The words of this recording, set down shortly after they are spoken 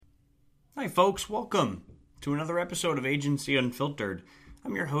Hi, folks. Welcome to another episode of Agency Unfiltered.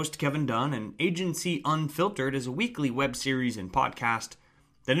 I'm your host, Kevin Dunn, and Agency Unfiltered is a weekly web series and podcast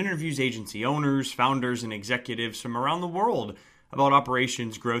that interviews agency owners, founders, and executives from around the world about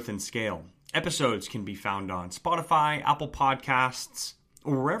operations, growth, and scale. Episodes can be found on Spotify, Apple Podcasts,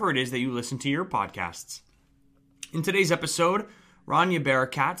 or wherever it is that you listen to your podcasts. In today's episode, Rania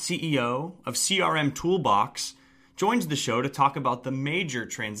Barakat, CEO of CRM Toolbox, joins the show to talk about the major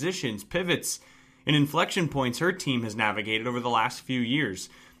transitions, pivots, and inflection points her team has navigated over the last few years.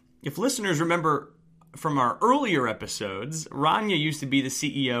 If listeners remember from our earlier episodes, Rania used to be the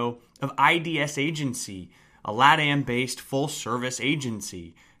CEO of IDS Agency, a LATAM-based full-service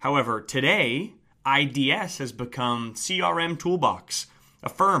agency. However, today, IDS has become CRM Toolbox, a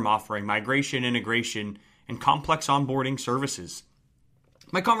firm offering migration, integration, and complex onboarding services.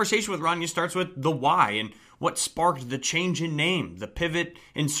 My conversation with Rania starts with the why and what sparked the change in name, the pivot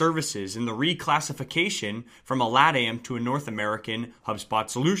in services, and the reclassification from a LATAM to a North American HubSpot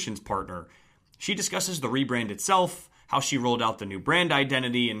solutions partner. She discusses the rebrand itself, how she rolled out the new brand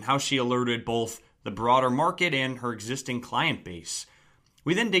identity, and how she alerted both the broader market and her existing client base.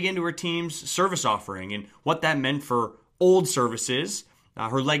 We then dig into her team's service offering and what that meant for old services,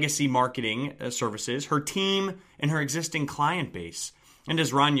 her legacy marketing services, her team, and her existing client base. And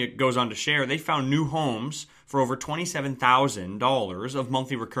as Rania goes on to share, they found new homes for over $27,000 of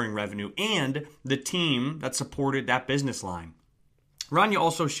monthly recurring revenue and the team that supported that business line. Rania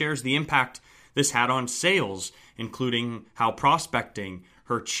also shares the impact this had on sales, including how prospecting,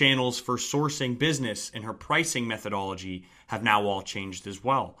 her channels for sourcing business, and her pricing methodology have now all changed as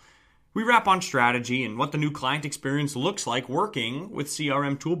well. We wrap on strategy and what the new client experience looks like working with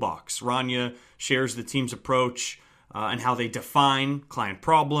CRM Toolbox. Rania shares the team's approach and how they define client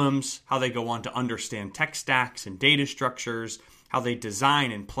problems, how they go on to understand tech stacks and data structures, how they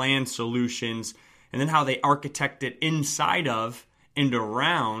design and plan solutions, and then how they architect it inside of and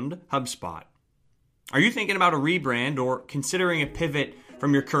around HubSpot. Are you thinking about a rebrand or considering a pivot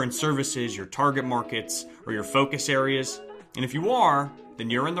from your current services, your target markets, or your focus areas? And if you are, then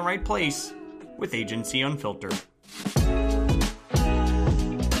you're in the right place with Agency Unfiltered.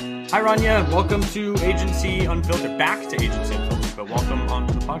 Hi, Rania. Welcome to Agency Unfiltered. Back to Agency Unfiltered, but welcome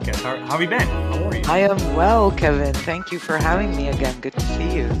onto the podcast. How have you been? How are you? I am well, Kevin. Thank you for having me again. Good to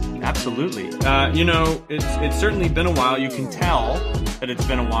see you. Absolutely. It's certainly been a while. You can tell that it's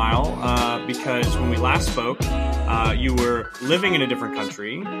been a while because when we last spoke, you were living in a different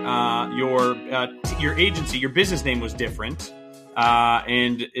country. Your agency, your business name was different,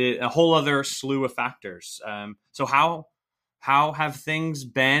 and a whole other slew of factors. So how have things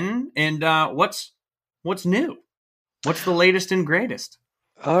been, and what's new? What's the latest and greatest?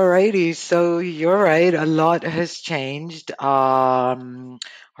 Alrighty, so you're right. A lot has changed. Our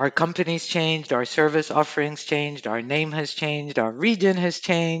company's changed, our service offerings changed, our name has changed, our region has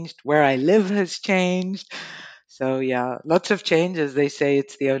changed, where I live has changed. So yeah, lots of change. As they say,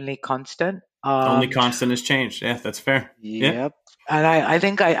 it's the only constant. Only constant has changed. Yeah, that's fair. Yep. Yeah. And I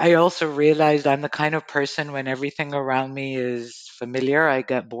think I also realized I'm the kind of person when everything around me is familiar, I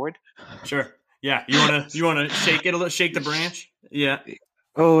get bored. Sure. Yeah. You wanna shake it a little, shake the branch? Yeah.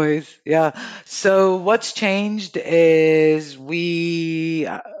 Always, yeah. So what's changed is we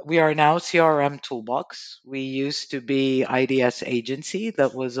are now CRM Toolbox. We used to be IDS Agency,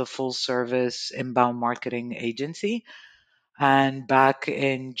 that was a full service inbound marketing agency. And back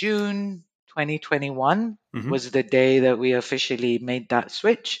in June 2021 was the day that we officially made that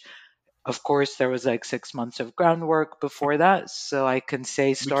switch. Of course, there was like 6 months of groundwork before that. So I can say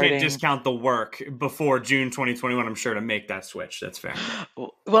We can't discount the work before June 2021, I'm sure, to make that switch. That's fair.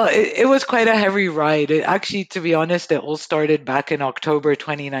 Well, it was quite a heavy ride. Actually, to be honest, it all started back in October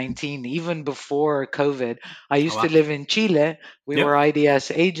 2019, even before COVID. I used to live in Chile. We were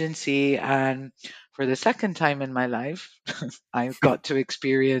IDS agency, and for the second time in my life, I got to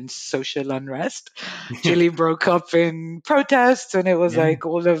experience social unrest. Chile broke up in protests, and it was like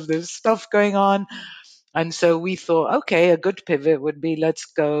all of this stuff going on. And so we thought, okay, a good pivot would be let's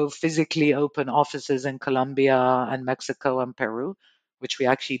go physically open offices in Colombia and Mexico and Peru, which we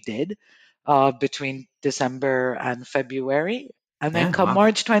actually did between December and February. And then come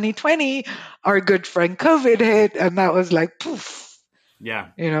March 2020, our good friend COVID hit, and that was like, poof. Yeah.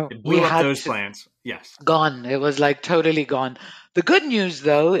 It we blew up had those plans. Yes. Gone. It was like totally gone. The good news,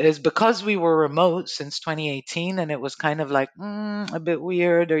 though, is because we were remote since 2018 and it was kind of like a bit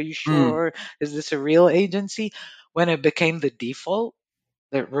weird. Are you sure? Is this a real agency? When it became the default,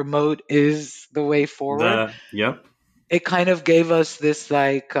 that remote is the way forward, it kind of gave us this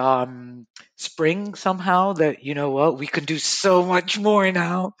like spring somehow that, you know what, we can do so much more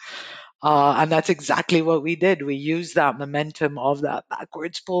now. And that's exactly what we did. We used that momentum of that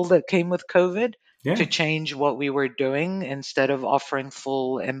backwards pull that came with COVID to Yeah. change what we were doing. Instead of offering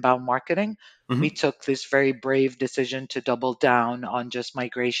full inbound marketing, we Hmm. took this very brave decision to double down on just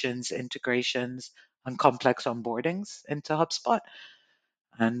migrations, integrations, and complex onboardings into HubSpot.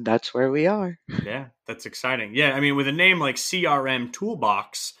 And that's where we are. Yeah, that's exciting. Yeah, I mean, with a name like CRM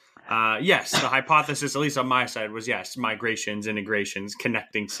Toolbox, yes, the hypothesis, at least on my side, was yes, migrations, integrations,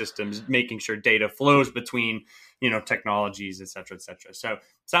 connecting systems, making sure data flows between technologies, et cetera, et cetera. So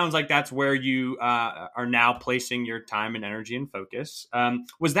sounds like that's where you are now placing your time and energy and focus.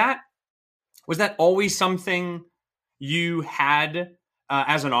 Was that always something you had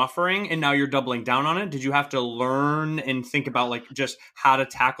as an offering, and now you're doubling down on it? Did you have to learn and think about like just how to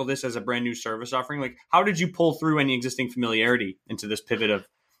tackle this as a brand new service offering? Like, how did you pull through any existing familiarity into this pivot of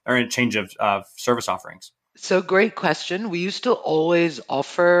or a change of service offerings? So great question. We used to always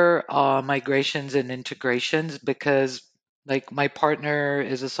offer migrations and integrations because like my partner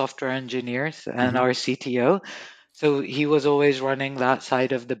is a software engineer and Mm-hmm. our CTO. So he was always running that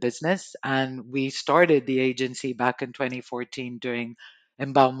side of the business. And we started the agency back in 2014 doing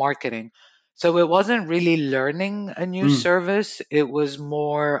inbound marketing. So it wasn't really learning a new Mm, service, it was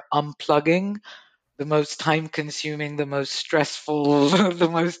more unplugging the most time consuming, the most stressful, the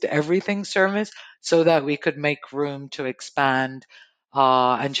most everything service so that we could make room to expand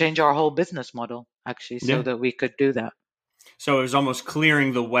and change our whole business model, actually, so yeah. that we could do that. So it was almost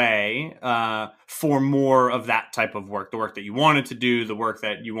clearing the way for more of that type of work, the work that you wanted to do, the work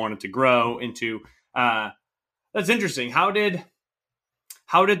that you wanted to grow into. Uh, that's interesting. How did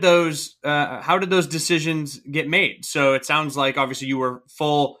those decisions get made? So it sounds like obviously you were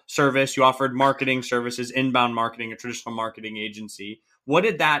full service, you offered marketing services, inbound marketing, a traditional marketing agency. What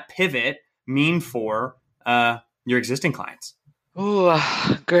did that pivot mean for your existing clients? Ooh,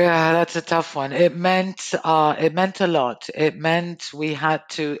 that's a tough one. It meant a lot. It meant we had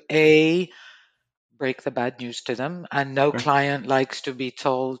to break the bad news to them, and no Sure. client likes to be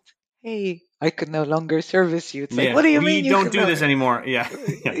told, "Hey, I can no longer service you." It's like, Yeah, what do you we mean you don't can do no? this anymore. Yeah,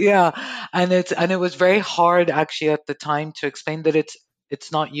 yeah, Yeah, and it was very hard actually at the time to explain that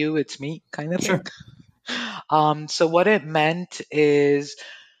it's not you, it's me kind of thing. sure. So what it meant is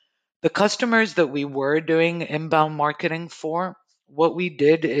the customers that we were doing inbound marketing for, what we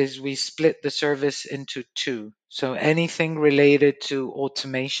did is we split the service into two. So anything related to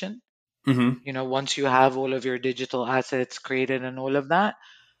automation, Hmm. once you have all of your digital assets created and all of that,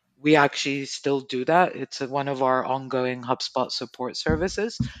 we actually still do that. It's one of our ongoing HubSpot support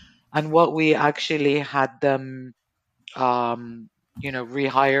services. And what we actually had them, um,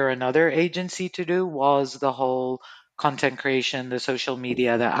 rehire another agency to do was the whole content creation, the social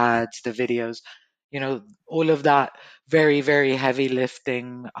media, the ads, the videos, all of that very, very heavy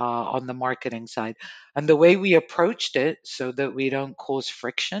lifting on the marketing side. And the way we approached it so that we don't cause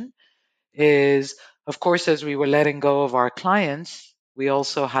friction is, of course, as we were letting go of our clients, we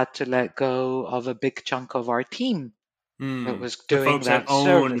also had to let go of a big chunk of our team that Mm. was The doing folks that that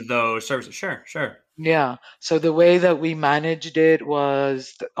service. owned those services. Sure, sure. Yeah. So the way that we managed it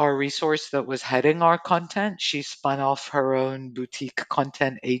was our resource that was heading our content, she spun off her own boutique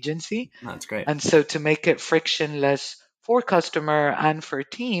content agency. That's great. And so to make it frictionless for customer and for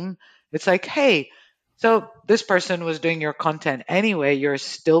team, it's like, hey, so this person was doing your content anyway. You're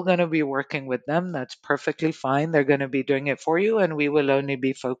still going to be working with them. That's perfectly fine. They're going to be doing it for you, and we will only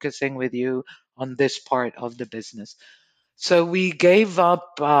be focusing with you on this part of the business. So we gave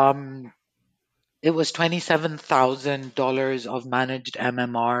up. It was $27,000 of managed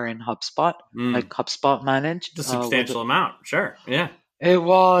MMR in HubSpot, like Mm. HubSpot managed. It's a substantial amount. Sure. Yeah. It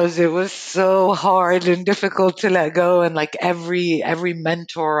was so hard and difficult to let go. And like every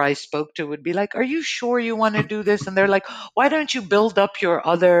mentor I spoke to would be like, "Are you sure you want to do this?" And they're like, "Why don't you build up your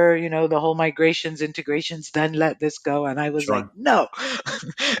other, the whole migrations, integrations, then let this go?" And I was like, Sure. "No,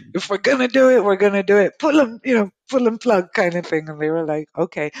 if we're gonna do it, we're gonna do it. Pull and plug kind of thing." And they were like,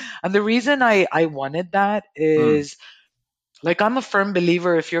 "Okay." And the reason I wanted that Mm. is like I'm a firm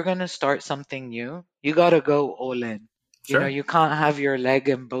believer if you're gonna start something new, you gotta go all in. Sure. You can't have your leg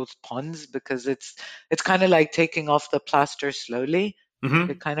in both ponds because it's kind of like taking off the plaster slowly. It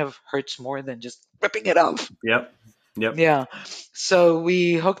Hmm. kind of hurts more than just ripping it off. Yep. Yep. Yeah. So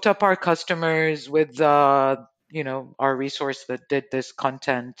we hooked up our customers with our resource that did this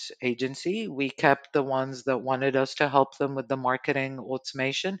content agency. We kept the ones that wanted us to help them with the marketing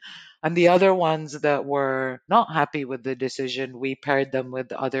automation. And the other ones that were not happy with the decision, we paired them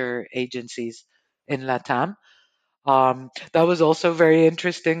with other agencies in Latam. That was also very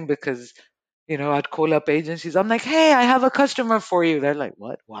interesting because I'd call up agencies. I'm like, hey, I have a customer for you. They're like,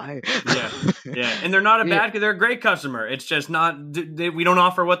 what? Why? Yeah. Yeah. And they're not a Yeah, bad, they're a great customer. It's just not, we don't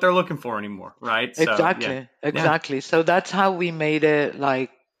offer what they're looking for anymore. Right. So, yeah. exactly. Yeah. Exactly. So that's how we made it, like,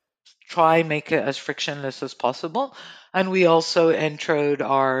 try make it as frictionless as possible. And we also introed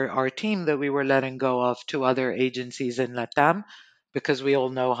our team that we were letting go of to other agencies in Latam, because we all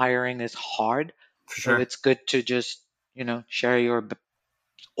know hiring is hard. For So sure. it's good to just, share your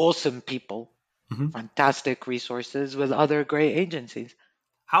awesome people, Mhm. fantastic resources with other great agencies.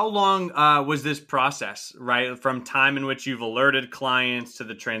 How long was this process, right? From time in which you've alerted clients to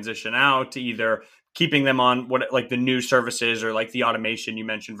the transition out to either keeping them on what like the new services or like the automation you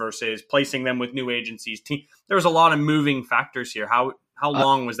mentioned versus placing them with new agencies. There was a lot of moving factors here. How Uh,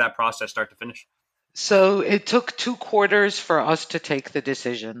 long was that process start to finish? so it took 2 quarters for us to take the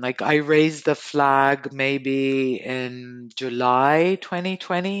decision. Like, I raised the flag maybe in July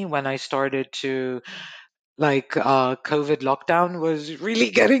 2020, when I started to, like, COVID lockdown was really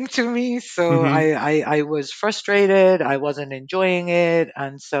getting to me. So Mm-hmm. I was frustrated. I wasn't enjoying it.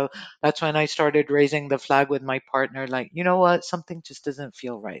 And so that's when I started raising the flag with my partner, like, you know what? Something just doesn't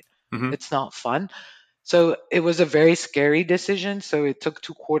feel right. Mm-hmm. It's not fun. So it was a very scary decision. So it took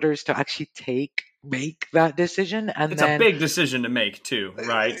 2 quarters to actually make that decision. And It's a then, big decision to make too,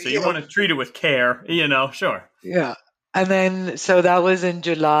 right? So you yeah, want to treat it with care, sure. yeah. And then, so that was in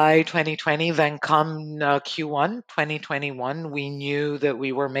July 2020. Then come Q1 2021, we knew that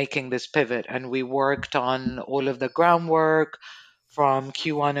we were making this pivot, and we worked on all of the groundwork from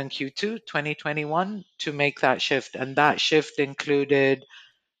Q1 and Q2 2021 to make that shift. And that shift included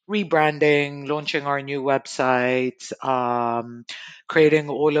rebranding, launching our new website, creating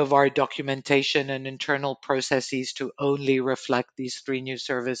all of our documentation and internal processes to only reflect these three new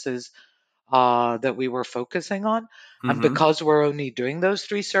services that we were focusing on. And Mm-hmm. because we're only doing those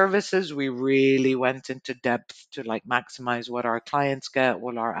three services, we really went into depth to, like, maximize what our clients get,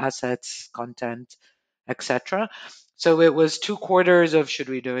 all our assets, content, etc. So it was 2 quarters of, should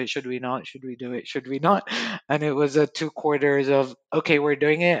we do it? Should we not? Should we do it? Should we not? And it was a 2 quarters of, okay, we're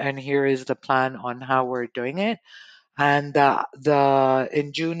doing it, and here is the plan on how we're doing it. And the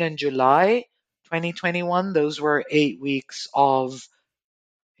in June and July 2021, those were 8 weeks of,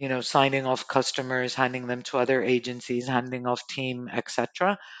 signing off customers, handing them to other agencies, handing off team,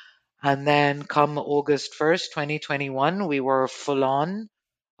 etc. And then come August 1st, 2021, we were full on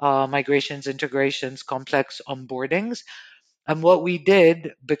migrations, integrations, complex onboardings. And what we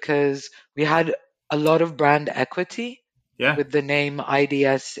did, because we had a lot of brand equity Yeah, with the name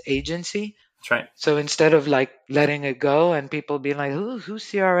IDS agency. that's right. So instead of, like, letting it go and people being like, who's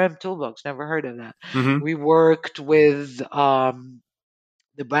CRM Toolbox? Never heard of that. Mm-hmm. We worked with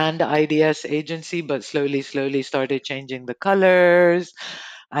the brand IDS agency, but slowly started changing the colors.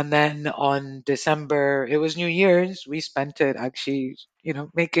 And then on December, it was New Year's, we spent it actually,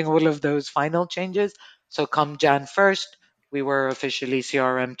 making all of those final changes. So come Jan 1st, we were officially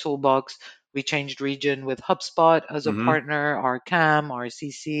CRM Toolbox. We changed region with HubSpot as a Mm-hmm. partner, our CAM, our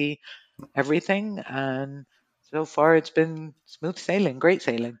CC, everything. And so far it's been smooth sailing, great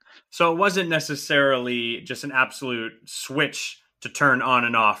sailing. So it wasn't necessarily just an absolute switch to turn on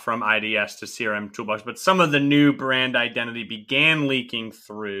and off from IDS to CRM Toolbox, but some of the new brand identity began leaking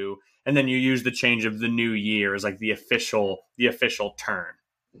through, and then you use the change of the new year as like the official turn,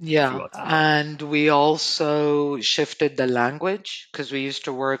 if you Yeah, will, it sounds like. and we also shifted the language, because we used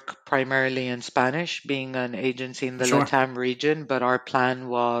to work primarily in Spanish, being an agency in the Sure. LATAM region, but our plan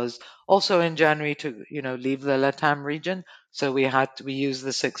was also in January to, leave the LATAM region. So we used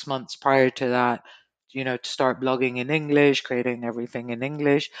the 6 months prior to that, to start blogging in English, creating everything in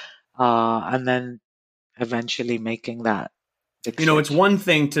English, and then eventually making that big It's switch. one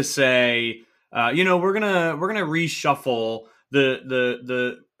thing to say, we're gonna reshuffle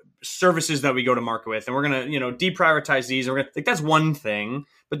the services that we go to market with, and we're gonna deprioritize these. And we're gonna, like that's one thing,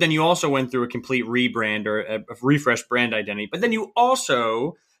 but then you also went through a complete rebrand or a refresh brand identity. But then you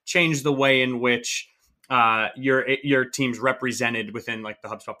also changed the way in which your team's represented within like the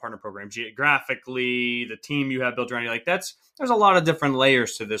HubSpot partner program geographically, the team you have built around you. Like there's a lot of different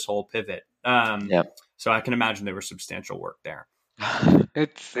layers to this whole pivot. Yeah. So I can imagine there was substantial work there.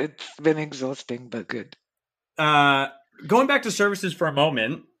 It's been exhausting, but good. Uh, Going back to services for a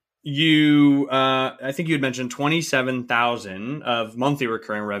moment, you I think you had mentioned 27,000 of monthly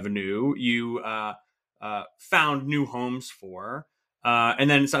recurring revenue. You found new homes for, and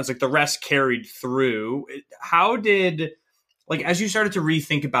then it sounds like the rest carried through. How did like as you started to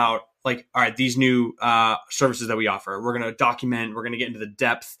rethink about like all right these new services that we offer, we're going to document, we're going to get into the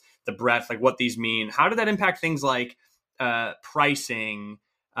depth, the breadth, like what these mean. How did that impact things like pricing?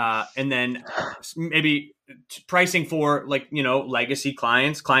 and then maybe pricing for like legacy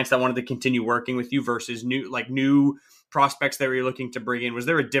clients that wanted to continue working with you versus new prospects that you're looking to bring in. Was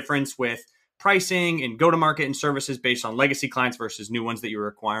there a difference with pricing and go to market and services based on legacy clients versus new ones that you were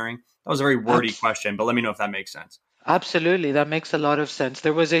acquiring? That was a very wordy Abs- question, but let me know if that makes sense. Absolutely, that makes a lot of sense.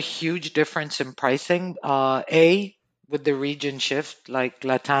 There was a huge difference in pricing. With the region shift, like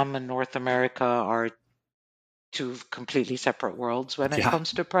Latam and North America are two completely separate worlds when it Yeah.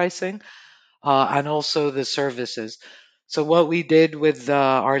 comes to pricing, and also the services. So what we did with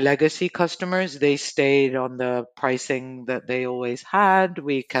our legacy customers, they stayed on the pricing that they always had.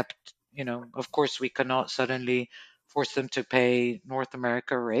 We kept, of course, we cannot suddenly force them to pay North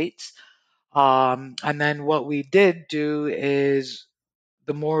America rates. And then what we did do is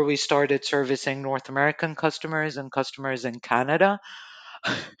the more we started servicing North American customers and customers in Canada,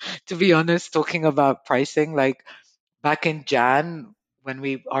 to be honest, talking about pricing, like back in Jan, when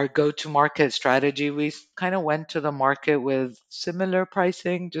we our go-to-market strategy, we kind of went to the market with similar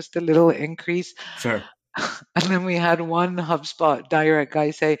pricing, just a little increase. Sure. And then we had one HubSpot direct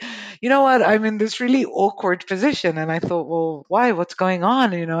guy say, "You know what? I'm in this really awkward position." And I thought, "Well, why? What's going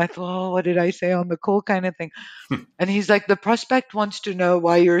on?" I thought, "Oh, what did I say on the call?" kind of thing. And he's like, "The prospect wants to know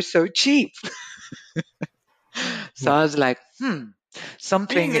why you're so cheap." So Yeah. I was like, Being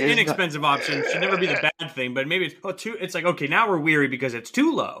something the is not inexpensive option should never be the bad thing, but maybe it's like, okay, now we're weary because it's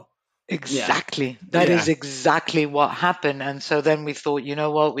too low. Yeah. exactly. That is Yeah. exactly what happened. And so then we thought, you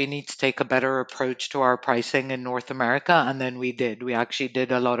know what, we need to take a better approach to our pricing in North America. And then we did. We actually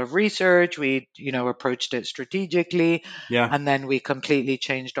did a lot of research. We, approached it strategically. Yeah. And then we completely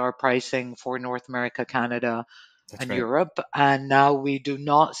changed our pricing for North America, Canada, That's and great. Europe. And now we do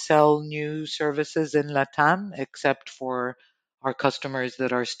not sell new services in Latam except for our customers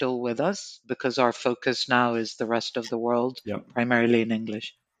that are still with us because our focus now is the rest of the world, Yep. primarily in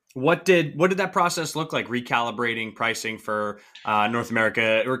English. What did that process look like? Recalibrating pricing for North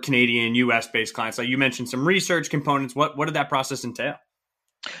America or Canadian, U.S. based clients. Like you mentioned, some research components. What did that process entail?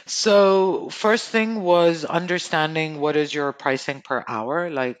 So first thing was understanding what is your pricing per hour,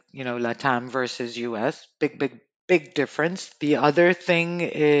 like, Latam versus US. Big, big, big difference. The other thing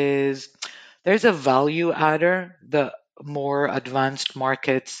is there's a value adder that more advanced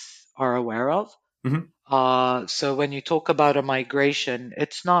markets are aware of. Mm-hmm. So when you talk about a migration,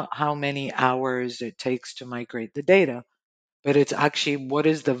 it's not how many hours it takes to migrate the data, but it's actually what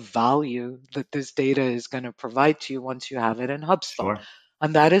is the value that this data is going to provide to you once you have it in HubSpot. Sure.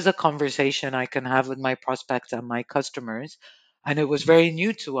 And that is a conversation I can have with my prospects and my customers. And it was very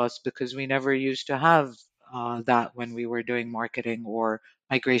new to us because we never used to have that when we were doing marketing or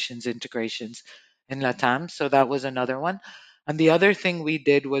migrations, integrations in LATAM. So that was another one. And the other thing we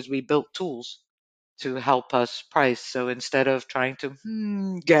did was we built tools to help us price. So instead of trying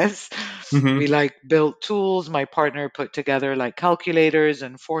to guess, we Mm-hmm. like built tools. My partner put together like calculators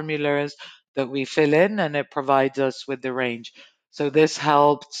and formulas that we fill in, and it provides us with the range. So this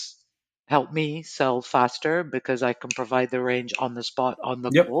help me sell faster because I can provide the range on the spot on the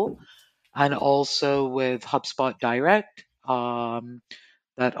Yep. call, and also with HubSpot Direct.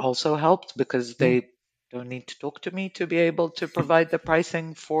 That also helped because Yeah. they don't need to talk to me to be able to provide the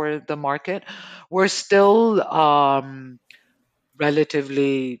pricing for the market. We're still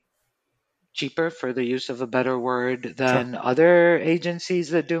relatively cheaper, for the use of a better word, Sure. than other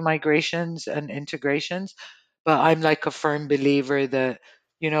agencies that do migrations and integrations. But I'm like a firm believer that,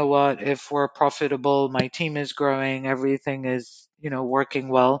 you know what, if we're profitable, my team is growing, everything is, working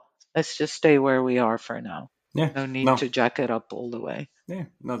well, let's just stay where we are for now. Yeah. No need No. to jack it up all the way. Yeah.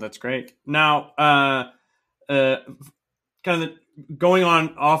 No, that's great. Now, uh, kind of going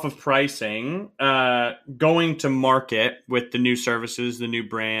on off of pricing, going to market with the new services, the new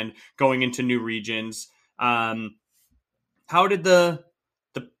brand, going into new regions. How did the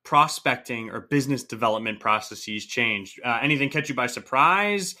prospecting or business development processes change? Anything catch you by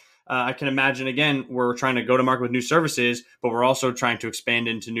surprise? I can imagine again we're trying to go to market with new services, but we're also trying to expand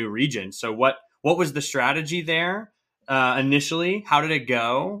into new regions. So what was the strategy there initially? How did it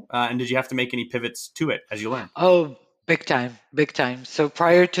go? And did you have to make any pivots to it as you learned? Oh, big time, big time. So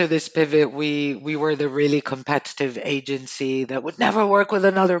prior to this pivot, we were the really competitive agency that would never work with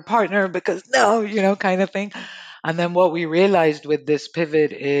another partner because no, kind of thing. And then what we realized with this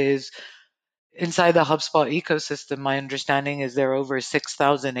pivot is inside the HubSpot ecosystem, my understanding is there are over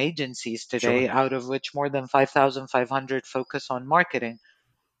 6,000 agencies Sure. today, out of which more than 5,500 focus on marketing,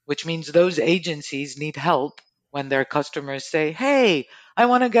 which means those agencies need help when their customers say, "Hey, I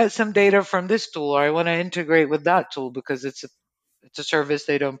want to get some data from this tool, or I want to integrate with that tool," because it's a service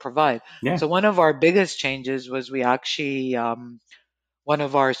they don't provide. Yeah. So one of our biggest changes was we actually one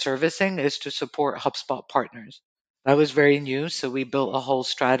of our servicing is to support HubSpot partners. That was very new. So we built a whole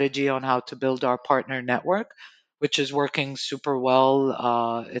strategy on how to build our partner network, which is working super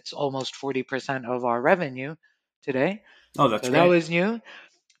well. It's almost 40% of our revenue today. Oh, that's So that great. was new.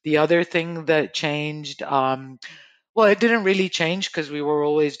 The other thing that changed, well, it didn't really change because we were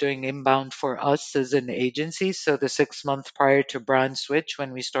always doing inbound for us as an agency. So the 6 month prior to brand switch,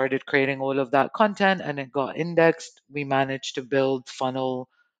 when we started creating all of that content and it got indexed, we managed to build funnel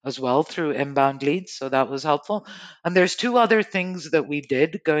as well through inbound leads. So that was helpful. And there's two other things that we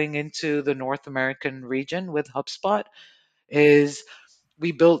did going into the North American region with HubSpot is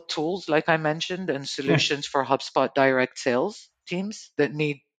we built tools, like I mentioned, and Yeah. solutions for HubSpot direct sales teams that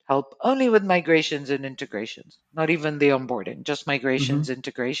need help only with migrations and integrations, not even the onboarding, just Hmm. migrations,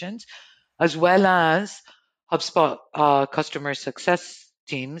 integrations, as well as HubSpot customer success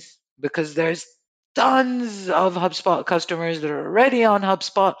teams, because there's tons of HubSpot customers that are already on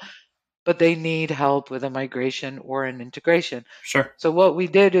HubSpot, but they need help with a migration or an integration. Sure. So what we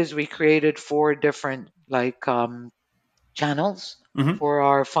did is we created four different channels Hmm. for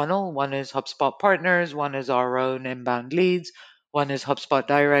our funnel. One is HubSpot Partners, one is our own inbound leads, one is HubSpot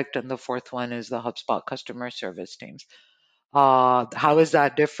Direct, and the fourth one is the HubSpot customer service teams. How is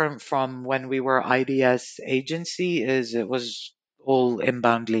that different from when we were IDS agency? Is it was all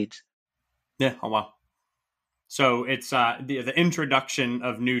inbound leads. Yeah. Oh, wow. So it's the introduction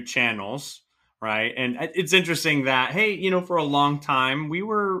of new channels, right? And it's interesting that, hey, for a long time we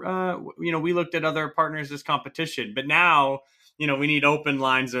were, we looked at other partners as competition, but now, we need open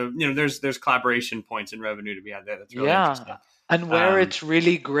lines of, there's collaboration points in revenue to be had there. That's really Yeah. interesting. And where Um, it's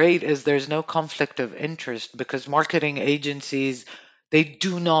really great is there's no conflict of interest because marketing agencies, they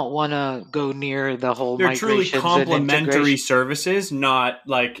do not want to go near the whole they're truly migrations and complementary integration. services, not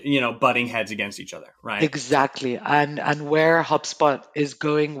like, butting heads against each other, right? So, Exactly. And where HubSpot is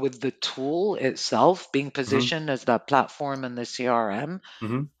going with the tool itself being hmm positioned as that platform and the CRM,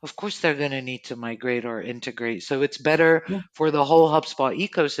 hmm of course they're going to need to migrate or integrate. So it's better yeah. for the whole HubSpot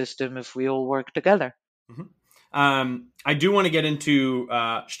ecosystem if we all work together. Mhm. I do want to get into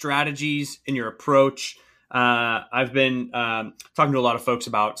strategies in your approach. I've been talking to a lot of folks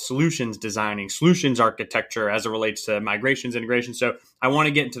about solutions designing, solutions architecture as it relates to migrations, integration. So I want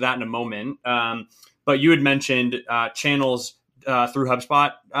to get into that in a moment. But you had mentioned channels through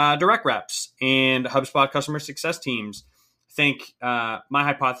HubSpot, direct reps, and HubSpot customer success teams. I think my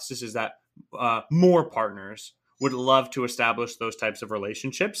hypothesis is that more partners would love to establish those types of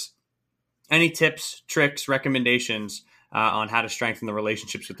relationships. Any tips, tricks, recommendations on how to strengthen the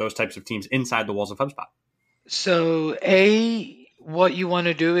relationships with those types of teams inside the walls of HubSpot? So, what you want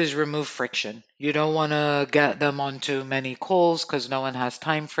to do is remove friction. You don't want to get them onto many calls because no one has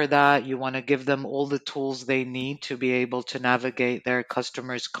time for that. You want to give them all the tools they need to be able to navigate their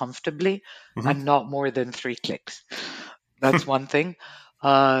customers comfortably Mm-hmm. and not more than 3 clicks. That's one thing.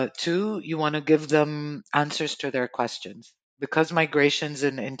 Two, you want to give them answers to their questions because migrations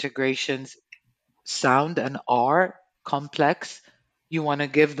and integrations sound and are complex. You want to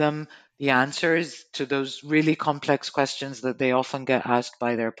give them the answers to those really complex questions that they often get asked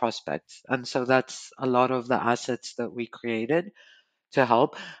by their prospects. And so that's a lot of the assets that we created to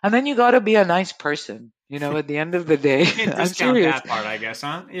help. And then you got to be a nice person. At the end of the day, Can't I'm discount serious. that part, I guess,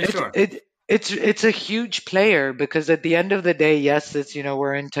 huh? Yeah, It sure. it it's a huge player because at the end of the day, yes, it's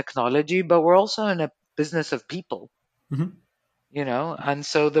we're in technology, but we're also in a business of people. Mm-hmm. And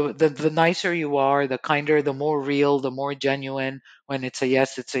so the nicer you are, the kinder, the more real, the more genuine. When it's a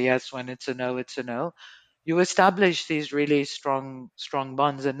yes, it's a yes. When it's a no, it's a no. You establish these really strong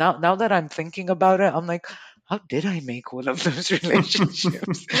bonds. And now that I'm thinking about it, I'm like, how did I make all of those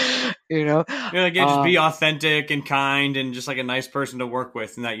relationships? you know Like, yeah, just uh be authentic and kind and just like a nice person to work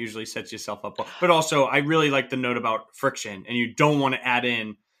with, and that usually sets yourself up well. But also, I really like the note about friction, and you don't want to add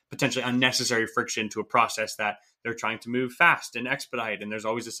in potentially unnecessary friction to a process that they're trying to move fast and expedite, and there's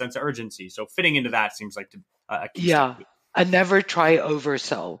always a sense of urgency. So fitting into that seems like a key step. yeah, I never try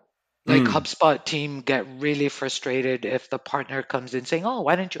oversell. Like Mm. HubSpot team get really frustrated if the partner comes in saying, "Oh,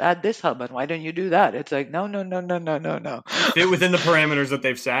 why don't you add this hub and why don't you do that?" It's like, no, no, no, no, no, no, no. Fit within the parameters that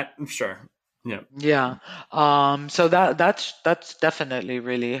they've set. Sure. Yeah. Yeah. So that's definitely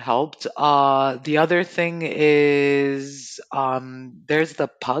really helped. The other thing is there's the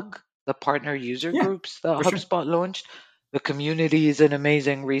PUG, the partner user Yeah, groups that for sure. HubSpot launched. The community is an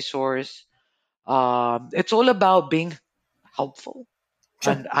amazing resource. It's all about being helpful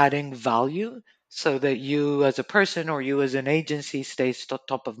Sure. and adding value so that you as a person or you as an agency stays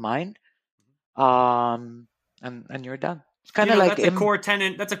top of mind. Um, and you're done. It's kind of like That's a core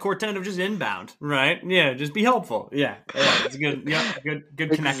tenet. That's a core tenet of just inbound, right? Yeah, just be helpful. Yeah, it's good. Yeah, good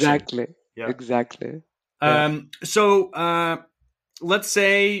connection. exactly, Yeah. exactly. Yeah. So let's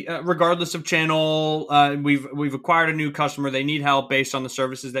say, regardless of channel, we've acquired a new customer. They need help based on the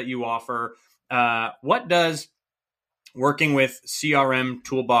services that you offer. What does working with CRM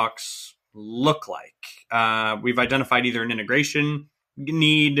Toolbox look like? We've identified either an integration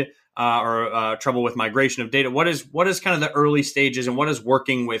need or trouble with migration of data. What is kind of the early stages, and what does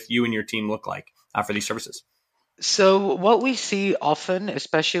working with you and your team look like for these services? So what we see often,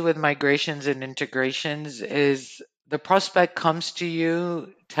 especially with migrations and integrations, is the prospect comes to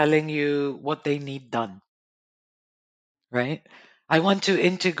you telling you what they need done, right? I want to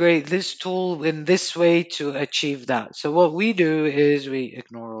integrate this tool in this way to achieve that. So what we do is we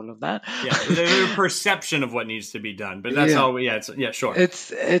ignore all of that. Yeah, there's a perception of what needs to be done, but that's Yeah. all. Yeah, sure.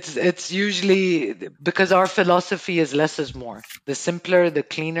 It's usually because our philosophy is less is more. The simpler, the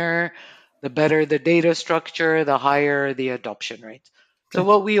cleaner, the better the data structure, the higher the adoption rate. So Okay.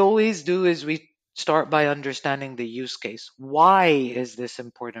 what we always do is we start by understanding the use case. Why is this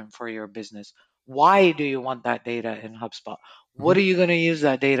important for your business? Why do you want that data in HubSpot? What are Mm-hmm. you going to use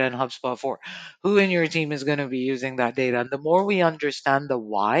that data in HubSpot for? Who in your team is going to be using that data? And the more we understand the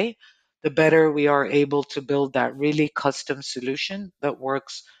why, the better we are able to build that really custom solution that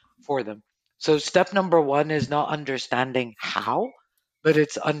works for them. So, step number one is not understanding how, but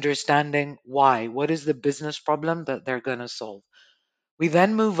it's understanding why. What is the business problem that they're going to solve? We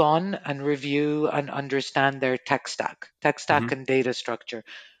then move on and review and understand their tech stack Mm-hmm. and data structure,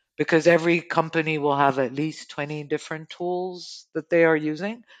 because every company will have at least 20 different tools that they are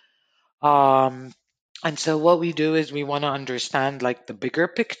using. Um, and so what we do is we want to understand like the bigger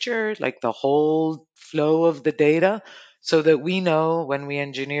picture, like the whole flow of the data, so that we know when we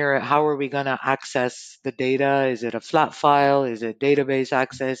engineer it, how are we going to access the data? Is it a flat file? Is it database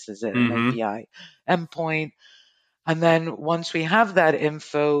access? Is it an Mm-hmm. API endpoint? And then once we have that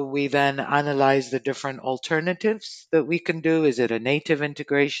info, we then analyze the different alternatives that we can do. Is it a native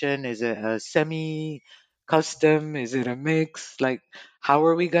integration? Is it a semi custom? Is it a mix? Like, how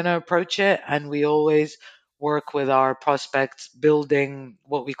are we going to approach it? And we always work with our prospects building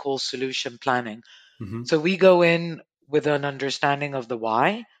what we call solution planning. Mm-hmm. So we go in with an understanding of the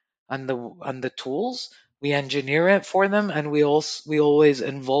why and the tools. We engineer it for them, and we always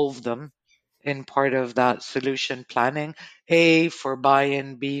involve them in part of that solution planning. A for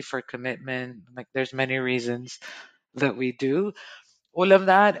buy-in, B for commitment. Like there's many reasons that we do all of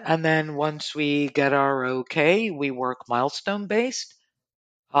that. And then once we get our okay, we work milestone based,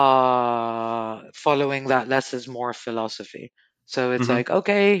 following that less is more philosophy. So it's Mm-hmm. like,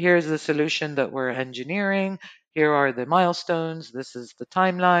 okay, here's the solution that we're engineering. Here are the milestones. This is the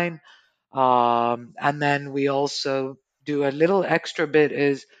timeline. And then we also do a little extra bit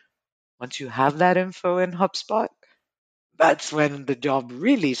is once you have that info in HubSpot, that's when the job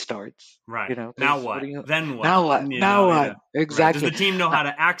really starts. Right. Now Because what what? do you Then what? now what? Now what? Right. Does Exactly. the team know how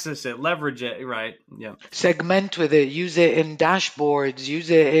to access it, leverage it? Right. Yeah. Segment with it, use it in dashboards, use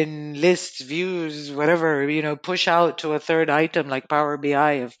it in lists, views, whatever, push out to a third item like Power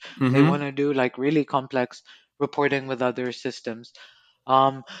BI if they want Mm-hmm. to do like really complex reporting with other systems.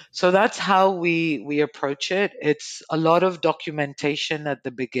 Um, so that's how we approach it. It's a lot of documentation at the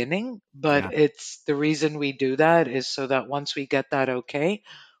beginning, but Yeah. it's the reason we do that is so that once we get that okay,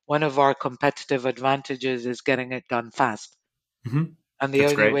 one of our competitive advantages is getting it done fast. Mm-hmm. And the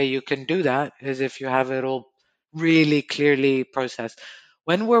That's only great. way you can do that is if you have it all really clearly processed.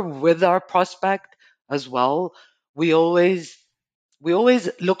 When we're with our prospect as well, we always we always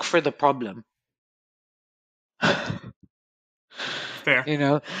look for the problem. Fair. you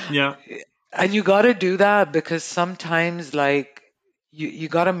know, Yeah. and you got to do that because sometimes like you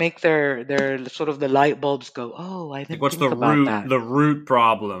got to make their sort of the light bulbs go, "Oh, I Like, didn't what's the think about root that."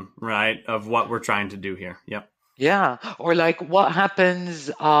 problem, right, of what we're trying to do here? Yep. Yeah. Or like what happens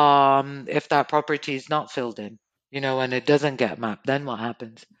if that property is not filled in, and it doesn't get mapped, then what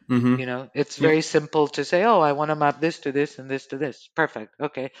happens? Mm-hmm. It's Yep. very simple to say, "Oh, I want to map this to this and this to this." Perfect.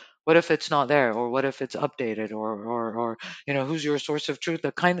 Okay. What if it's not there? Or what if it's updated? Or who's your source of truth?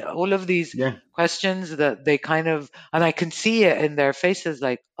 The kind all of these Yeah. questions that they kind of and I can see it in their faces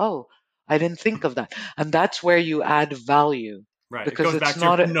like, "Oh, I didn't think of that." And that's where you add value Right. It because goes it's back to your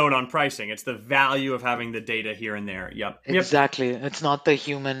not a, note on pricing. It's the value of having the data here and there. Yep. Yep. exactly. It's not the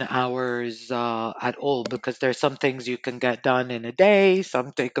human hours at all because there's some things you can get done in a day,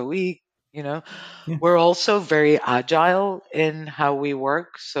 some take a week. you know. Yeah. We're also very agile in how we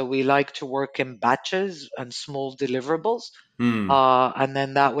work. So we like to work in batches and small deliverables. Hmm. And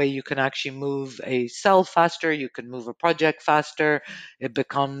then that way you can actually move a cell faster, you can move a project faster. It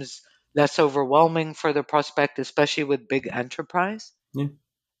becomes less overwhelming for the prospect, especially with big enterprise, Yeah.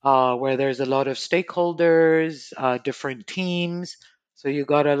 where there's a lot of stakeholders, different teams. So you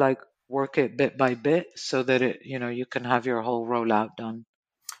gotta like work it bit by bit so that you can have your whole rollout done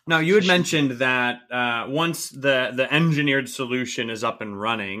Now, you had efficiently. mentioned that once the engineered solution is up and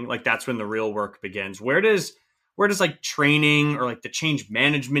running, like that's when the real work begins. Where does like training or like the change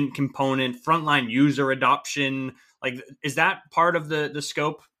management component, frontline user adoption, like is that part of the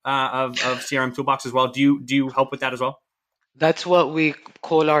scope of CRM Toolbox as well? Do you help with that as well? That's what we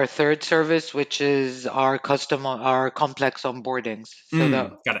call our third service, which is our complex onboardings. So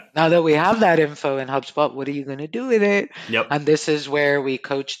that Got it. now that we have that info in HubSpot, what are you going to do with it? Yep. And this is where we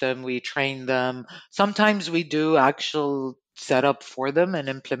coach them, we train them. Sometimes we do actual setup for them and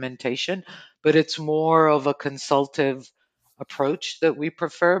implementation, but it's more of a consultative approach that we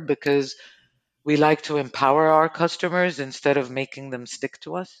prefer because we like to empower our customers instead of making them stick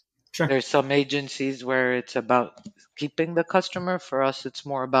to us. Sure. There's some agencies where it's about keeping the customer. For us, it's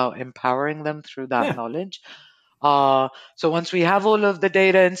more about empowering them through that Yeah. knowledge. So once we have all of the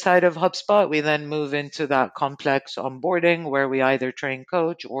data inside of HubSpot, we then move into that complex onboarding where we either train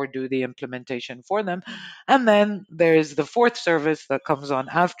coach or do the implementation for them. And then there's the fourth service that comes on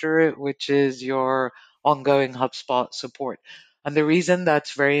after it, which is your ongoing HubSpot support. And the reason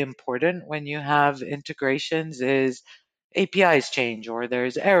that's very important when you have integrations is APIs change or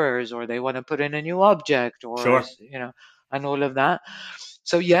there's errors or they want to put in a new object or Sure. and all of that.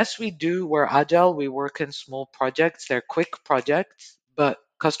 So yes, we do. We're agile. We work in small projects. They're quick projects, but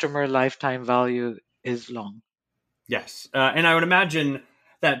customer lifetime value is long. Yes, and I would imagine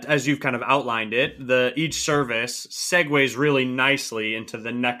that as you've kind of outlined it, the each service segues really nicely into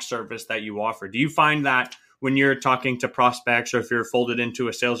the next service that you offer. Do you find that when you're talking to prospects, or if you're folded into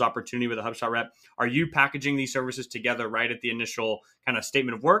a sales opportunity with a HubSpot rep, are you packaging these services together right at the initial kind of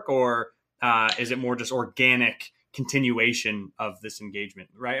statement of work, or is it more just organic continuation of this engagement?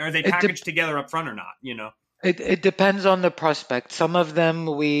 Right? Are they It de- packaged together up front or not? it depends on the prospect. Some of them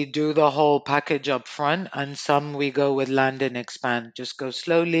we do the whole package up front, and some we go with land and expand. Just go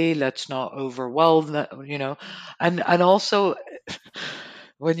slowly. Let's not overwhelm that. And also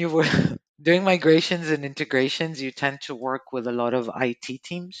when you were doing migrations and integrations, you tend to work with a lot of IT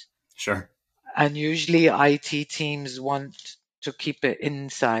teams. Sure. And usually IT teams want to keep it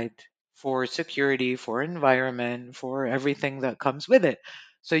inside for security, for environment, for everything that comes with it.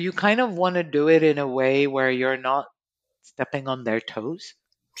 So you kind of want to do it in a way where you're not stepping on their toes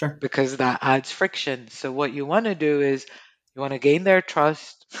Sure. because that adds friction. So what you want to do is you want to gain their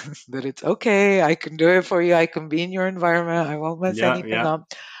trust that it's okay, I can do it for you, I can be in your environment, I won't mess Yeah. anything Yeah.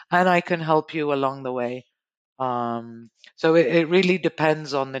 up, and I can help you along the way. So it really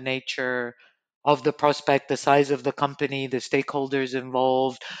depends on the nature of the prospect, the size of the company, the stakeholders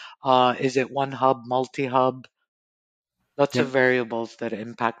involved. Is it one hub, multi-hub? Lots Yeah. of variables that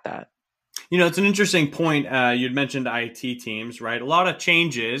impact that. It's an interesting point. You'd mentioned IT teams, right? A lot of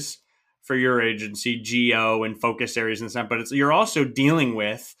changes for your agency, geo and focus areas and stuff, but you're also dealing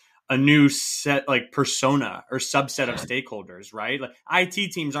with a new set, like persona or subset of stakeholders, right? Like IT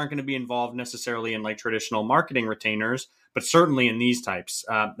teams aren't going to be involved necessarily in like traditional marketing retainers, but certainly in these types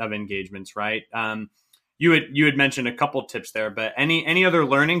of engagements, right? You had mentioned a couple tips there, but any other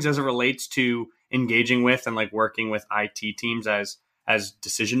learnings as it relates to engaging with and like working with IT teams as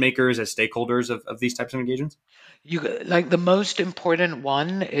decision makers, as stakeholders of these types of engagements? Like the most important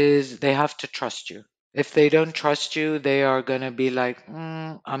one is they have to trust you. If they don't trust you, they are going to be like,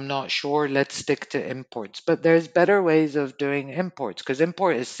 I'm not sure. Let's stick to imports. But there's better ways of doing imports because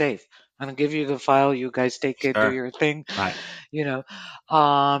import is safe. I'm gonna give you the file. You guys take it, do Sure. your thing. Right. You know,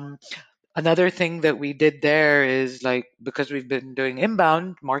 um, Another thing that we did there is like because we've been doing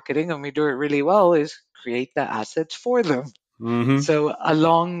inbound marketing and we do it really well is create the assets for them. Mm-hmm. So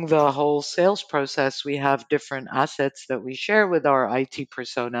along the whole sales process, we have different assets that we share with our IT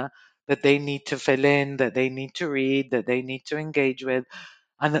persona that they need to fill in, that they need to read, that they need to engage with.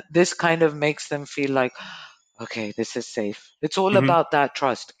 And this kind of makes them feel like, okay, this is safe. It's all Mm-hmm. about that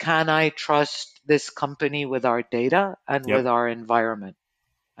trust. Can I trust this company with our data and with Yep. our environment?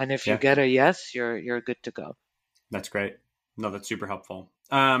 And if you Yeah. get a yes, you're good to go. That's great. No, that's super helpful.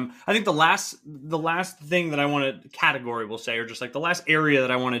 I think the last thing that I want to category will say, or just like the last area that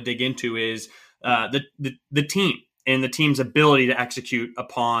I want to dig into is the team and the team's ability to execute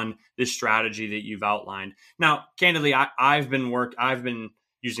upon this strategy that you've outlined. Now, candidly, I've been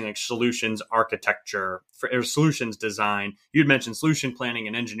using like solutions architecture or solutions design. You'd mentioned solution planning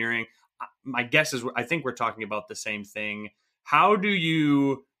and engineering. My guess is I think we're talking about the same thing. How do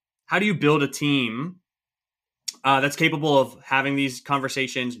you build a team that's capable of having these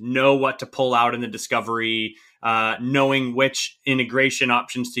conversations, know what to pull out in the discovery, knowing which integration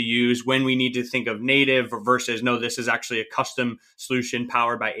options to use, when we need to think of native versus no, this is actually a custom solution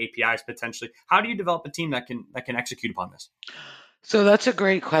powered by APIs potentially. How do you develop a team that can execute upon this? So that's a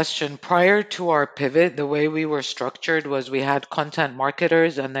great question. Prior to our pivot, the way we were structured was we had content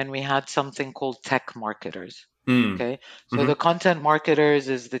marketers and then we had something called tech marketers. Mm. Okay. So Mm-hmm. the content marketers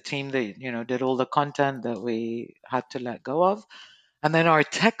is the team that, did all the content that we had to let go of. And then our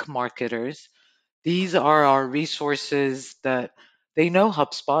tech marketers, these are our resources that they know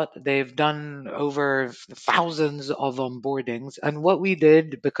HubSpot. They've done over thousands of onboardings. And what we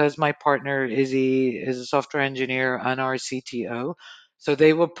did, because my partner Izzy is a software engineer and our CTO, so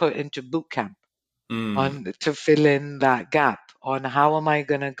they were put into boot camp Mm. on to fill in that gap on how am I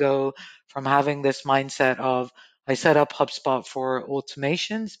going to go from having this mindset of I set up HubSpot for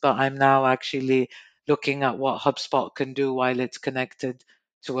automations, but I'm now actually looking at what HubSpot can do while it's connected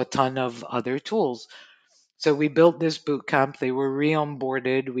to a ton of other tools. So we built this boot camp. They were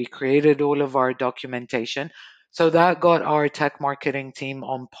re-onboarded. We created all of our documentation. So that got our tech marketing team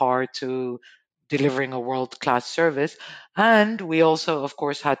on par to delivering a world-class service. And we also, of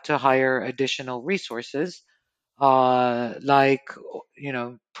course, had to hire additional resources, like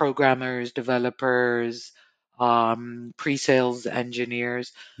programmers, developers, pre-sales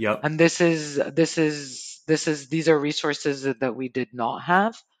engineers. Yep. And these are resources that we did not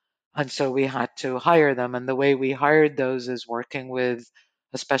have. And so we had to hire them. And the way we hired those is working with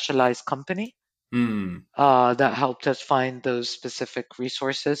a specialized company Mm. that helped us find those specific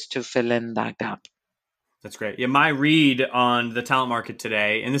resources to fill in that gap. That's great. Yeah, my read on the talent market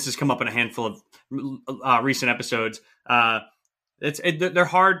today, and this has come up in a handful of recent episodes. They're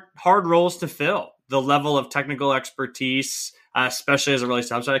hard roles to fill. The level of technical expertise, especially as it relates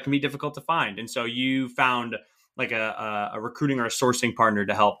to HubSpot, it can be difficult to find. And so you found like a recruiting or a sourcing partner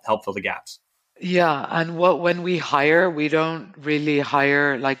to help fill the gaps. Yeah, and when we hire, we don't really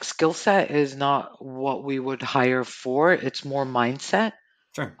hire like skill set is not what we would hire for. It's more mindset.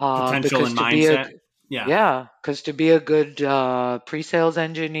 Sure, potential Because and to be a mindset. Yeah, Yeah, because to be a good pre-sales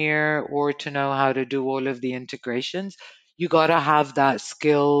engineer or to know how to do all of the integrations, you got to have that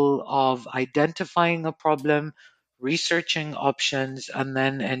skill of identifying a problem, researching options, and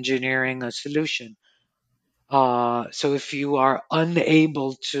then engineering a solution. So if you are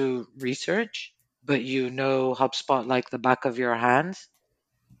unable to research, but you know HubSpot like the back of your hands,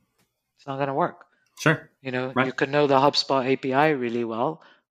 it's not going to work. sure, You right, can know the HubSpot API really well,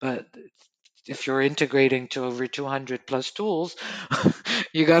 but if you're integrating to over 200 plus tools,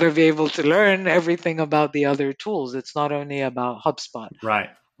 you got to be able to learn everything about the other tools. It's not only about HubSpot. right.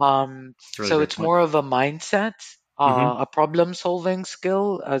 It's a really So great it's point. more of a mindset, Mm-hmm. a problem solving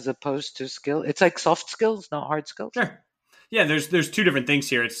skill as opposed to skill. It's like soft skills, not hard skills. Sure. Yeah, there's two different things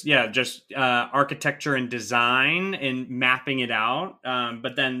here. It's just architecture and design and mapping it out.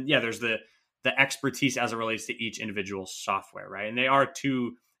 But then there's the expertise as it relates to each individual software, right? And they are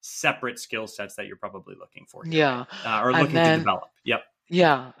two separate skill sets that you're probably looking for here, Yeah. right? Or And looking to then develop. Yep.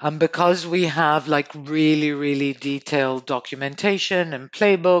 Yeah, and because we have like really, really detailed documentation and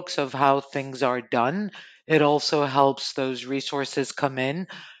playbooks of how things are done, it also helps those resources come in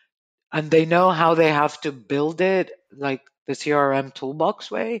and they know how they have to build it, like the CRM toolbox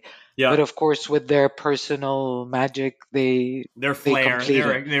way. But Yep. of course, with their personal magic, Their they flair, complete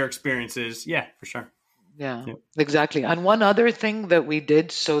it. their experiences. Yeah, for sure. Yeah, Yep. exactly. And one other thing that we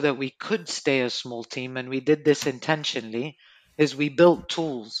did so that we could stay a small team, and we did this intentionally, is we built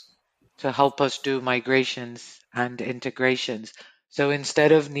tools to help us do migrations and integrations. So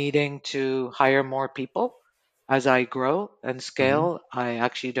instead of needing to hire more people as I grow and Mm-hmm. scale, I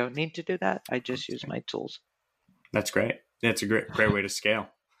actually don't need to do that. I just use my tools. That's great. That's a great way to scale.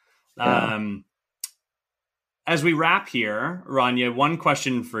 Yeah. Um, as we wrap here, Rania, one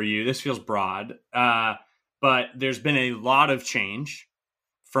question for you. This feels broad, but there's been a lot of change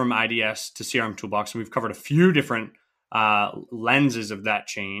from IDS to CRM Toolbox, and we've covered a few different lenses of that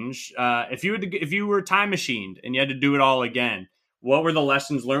change. If you were time machined and you had to do it all again, what were the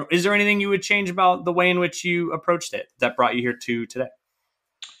lessons learned? Is there anything you would change about the way in which you approached it that brought you here to today?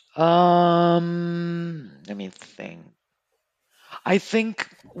 Let me think. I think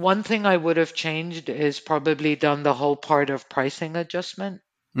one thing I would have changed is probably done the whole part of pricing adjustment.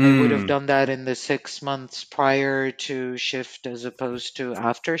 I would have Mm, done that in the 6 months prior to shift as opposed to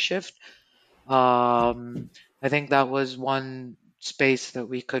after shift. I think that was one space that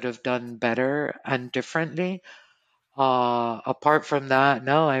we could have done better and differently. Apart from that,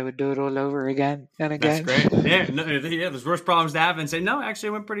 no, I would do it all over again and That's again. great. Yeah, no, yeah. There's worse problems to have, and say no. Actually,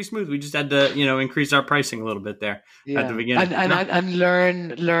 it went pretty smooth. We just had to, increase our pricing a little bit there at the Yeah, beginning. No, and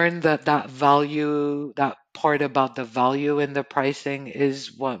learn that value, that part about the value in the pricing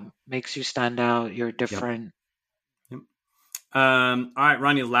is what makes you stand out. You're yep. different. Yep. All right,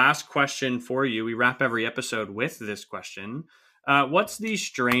 Ronnie. Last question for you. We wrap every episode with this question. What's the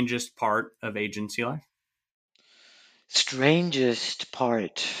strangest part of agency life? Strangest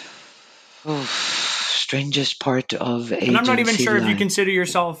part. Oof, strangest part of And I'm not even agency sure if you life. consider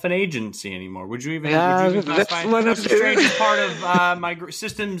yourself an agency anymore. Would you even Yeah, that's classify one of what's the strangest the. part of my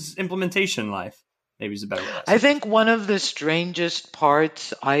systems implementation life? Maybe is a better way to I say it. think one of the strangest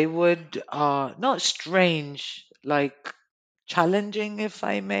parts I would not strange, like challenging, if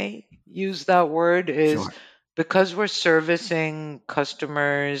I may use that word, is Sure. because we're servicing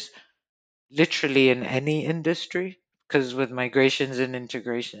customers literally in any industry, because with migrations and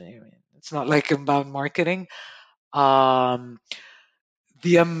integration, I mean, it's not like about marketing. Um,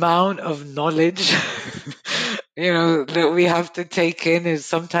 the amount of knowledge that we have to take in is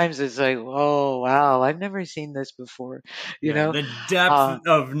sometimes it's like, oh wow, I've never seen this before you Yeah, know the depth uh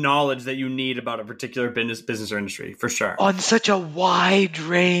of knowledge that you need about a particular business or industry, for sure. on such a wide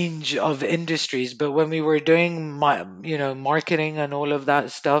range of industries. But when we were doing marketing and all of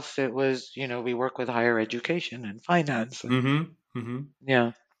that stuff, it was, we work with higher education and finance and Mm-hmm. Mm-hmm.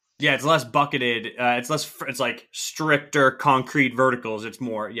 yeah. Yeah, it's less bucketed. It's like stricter concrete verticals. It's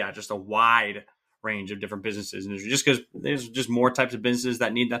more, yeah, just a wide range of different businesses, and just because there's just more types of businesses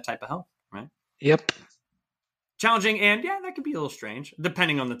that need that type of help, right? Yep. Challenging, and yeah, that could be a little strange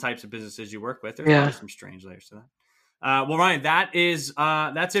depending on the types of businesses you work with. There's Yeah. probably some strange layers to that. Well, Ryan,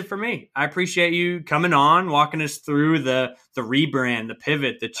 that's it for me. I appreciate you coming on, walking us through the rebrand, the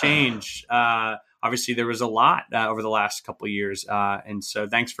pivot, the change. Obviously, there was a lot over the last couple of years, and so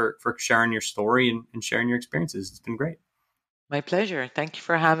thanks for sharing your story and sharing your experiences. It's been great. My pleasure. Thank you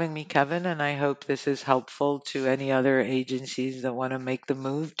for having me, Kevin, and I hope this is helpful to any other agencies that want to make the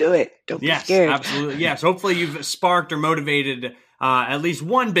move. Do it. Don't be Yes, scared. absolutely. Yes, hopefully you've sparked or motivated at least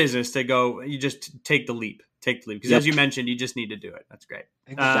one business to go. You just take the leap. Take the leap because, Yep. as you mentioned, you just need to do it. That's great.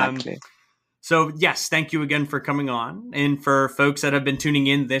 Exactly. So, yes, thank you again for coming on. And for folks that have been tuning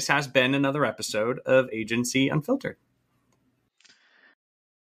in, this has been another episode of Agency Unfiltered.